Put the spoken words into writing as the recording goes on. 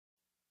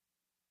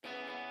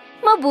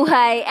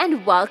Mabuhay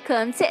and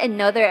welcome to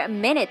another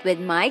Minute with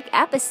Mike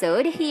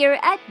episode here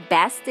at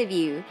Best of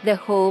You, the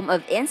home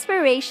of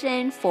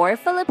inspiration for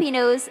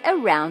Filipinos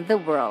around the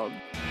world.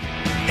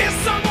 Is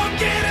someone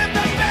getting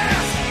the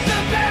best,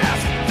 the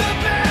best, the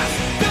best,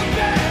 the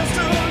best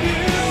of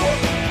you?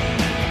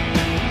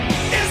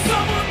 Is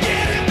someone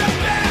getting the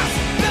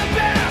best, the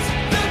best,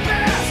 the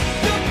best,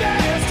 the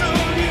best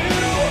of you?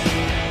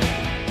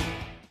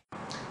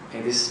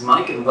 Hey, this is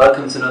Mike and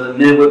welcome to another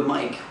Minute with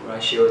Mike, where I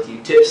share with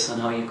you tips on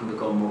how you can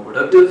become more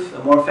productive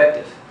and more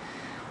effective.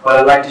 What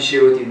I'd like to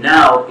share with you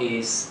now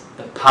is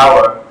the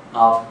power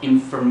of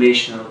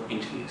informational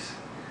interviews.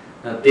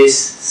 Now this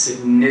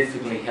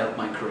significantly helped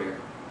my career.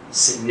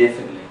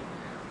 Significantly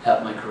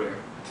helped my career.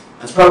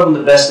 That's probably one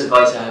of the best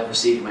advice I have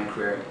received in my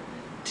career,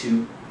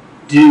 to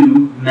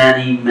do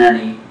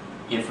many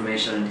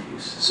informational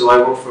interviews. So I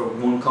worked for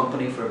one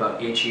company for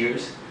about 8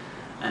 years,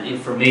 and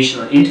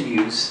informational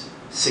interviews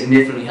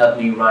significantly helped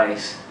me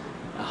rise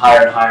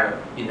higher and higher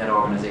in that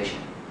organization.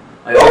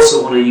 I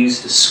also, when I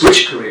used to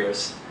switch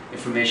careers,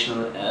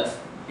 informational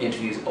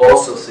interviews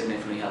also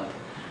significantly helped.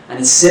 And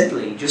it's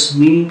simply just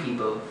meeting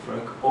people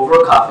over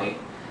a coffee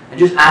and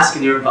just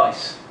asking their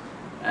advice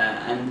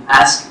and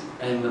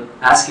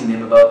asking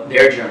them about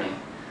their journey.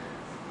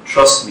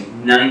 Trust me,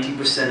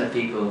 90% of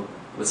people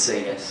will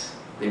say yes.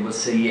 They will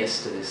say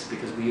yes to this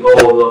because we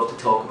all love to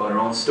talk about our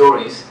own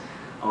stories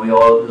and we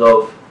all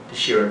love to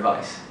share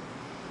advice.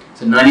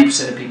 So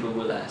 90% of people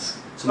will ask.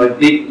 So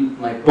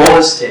my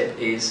bonus tip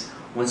is,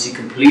 once you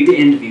complete the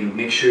interview,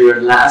 make sure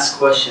your last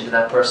question to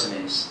that person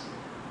is,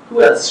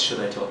 who else should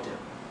I talk to?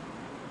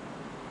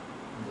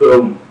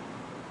 Boom.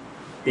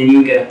 Then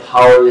you get a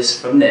power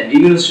list from them,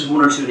 even if it's just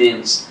 1 or 2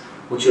 names,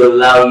 which will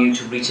allow you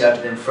to reach out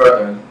to them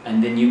further.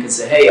 And then you can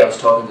say, hey, I was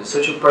talking to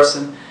such a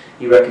person,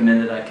 he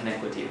recommended I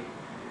connect with you.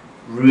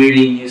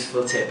 Really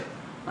useful tip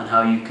on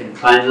how you can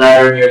climb the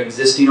ladder in your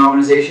existing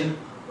organization,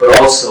 but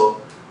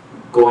also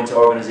go into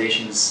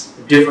organizations,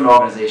 different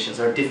organizations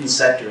or different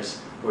sectors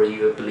where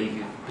you believe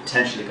you've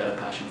potentially got a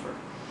passion for.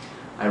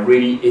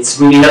 It's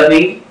really helped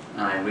me,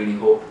 and I really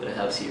hope that it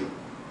helps you.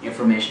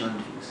 Informational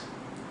interviews.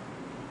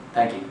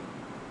 Thank you.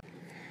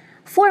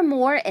 For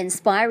more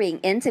inspiring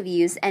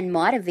interviews and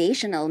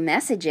motivational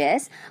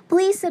messages,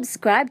 please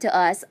subscribe to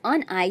us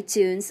on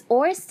iTunes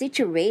or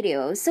Stitcher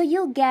Radio so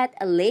you'll get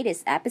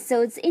latest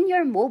episodes in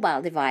your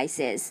mobile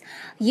devices.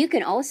 You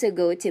can also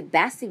go to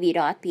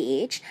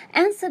bestofyou.ph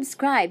and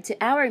subscribe to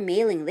our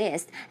mailing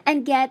list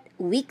and get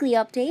weekly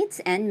updates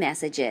and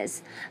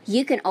messages.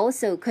 You can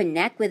also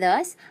connect with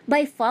us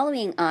by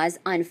following us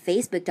on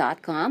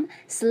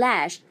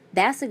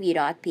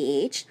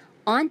facebook.com/bestofyou.ph,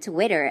 on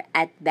Twitter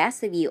at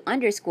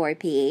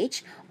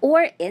bestofyou_ph,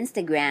 or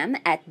Instagram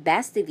at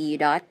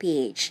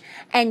bestofyou.ph.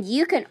 And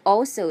you can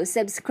also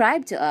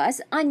subscribe to us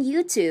on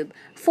YouTube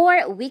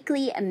for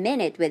weekly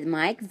Minute with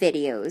Mike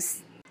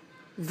videos.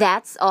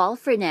 That's all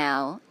for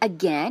now.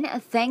 Again,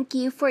 thank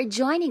you for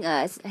joining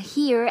us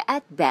here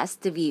at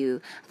Best of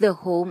You, the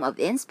home of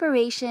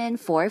inspiration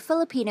for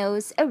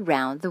Filipinos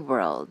around the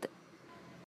world.